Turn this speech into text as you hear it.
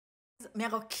me I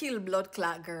go kill blood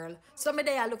clot girl. So me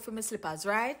there I look for my slippers,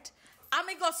 right? And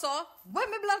me go so, when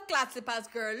me blood clot slippers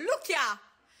girl, look ya.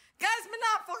 Guys, me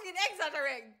not fucking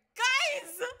exaggerate.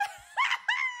 Guys!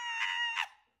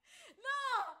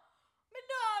 No! Me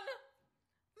done.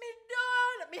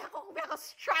 Me I go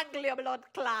strangle your blood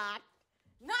clot.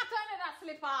 Not only that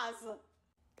slippers.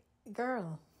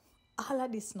 Girl, all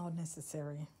of this not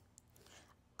necessary.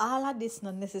 All of this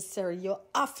not necessary. You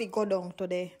have to go down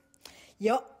today.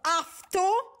 You have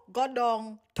to go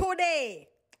down today.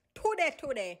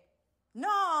 Today.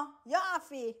 No, you have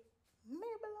to. Me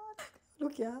blood.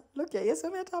 Look here. You see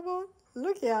me about?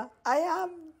 Look here. I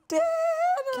am dead.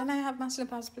 Can I have my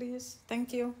slippers, please?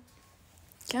 Thank you.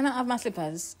 Can I have my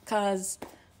slippers? Cause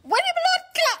when the blood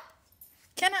clot.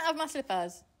 Can I have my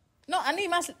slippers? No, I need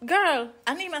my girl.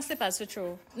 I need my slippers for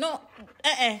true. No,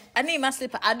 I need my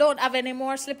slippers. I don't have any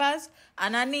more slippers,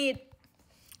 and I need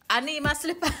my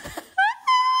slippers.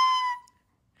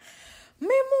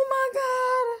 Oh my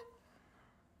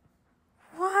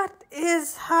God, what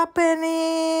is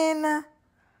happening?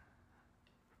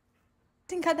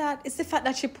 Think of that. It's the fact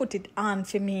that she put it on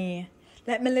for me.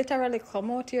 Let me literally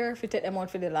come out here if you take them out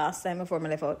for the last time before me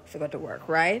left out to go to work,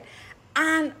 right?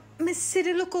 And me see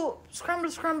the little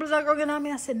scrambles are going on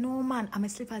me. I said, no man, I'm a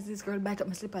slippers. This girl bite up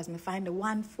my slippers. Me find the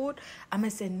 1 foot. And I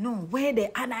said, no, where they?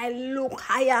 And I look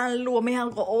high and low. Me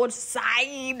and go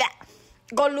outside.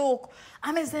 Go look.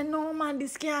 And I said, no man,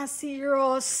 this can't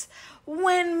serious.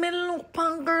 When me look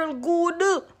pan girl good,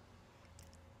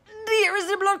 there is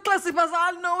the blood clot slippers.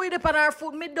 I'll know it upon her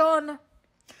foot. Me done.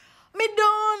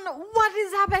 What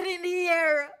is happening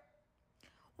here?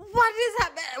 What is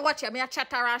happening? Watch me a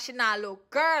chat around. She now look.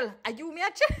 Girl, are you me a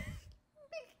chat?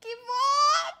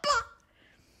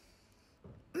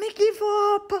 Me give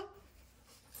up.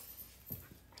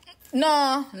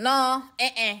 No.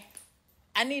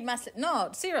 I need my... No,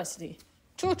 seriously.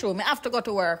 True. Me have to go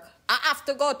to work. I have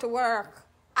to go to work.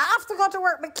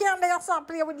 Me can't let yourself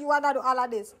play with you and I do all of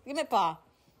this. Give me pa.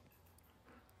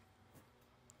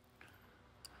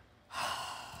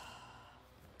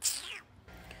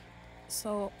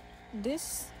 So,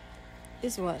 this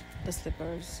is what the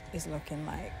slippers is looking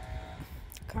like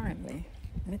currently.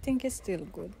 I think it's still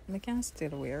good. I can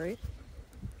still wear it.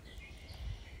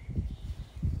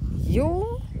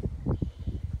 You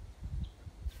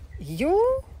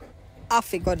have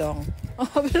to go down.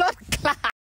 Oh, blood clot.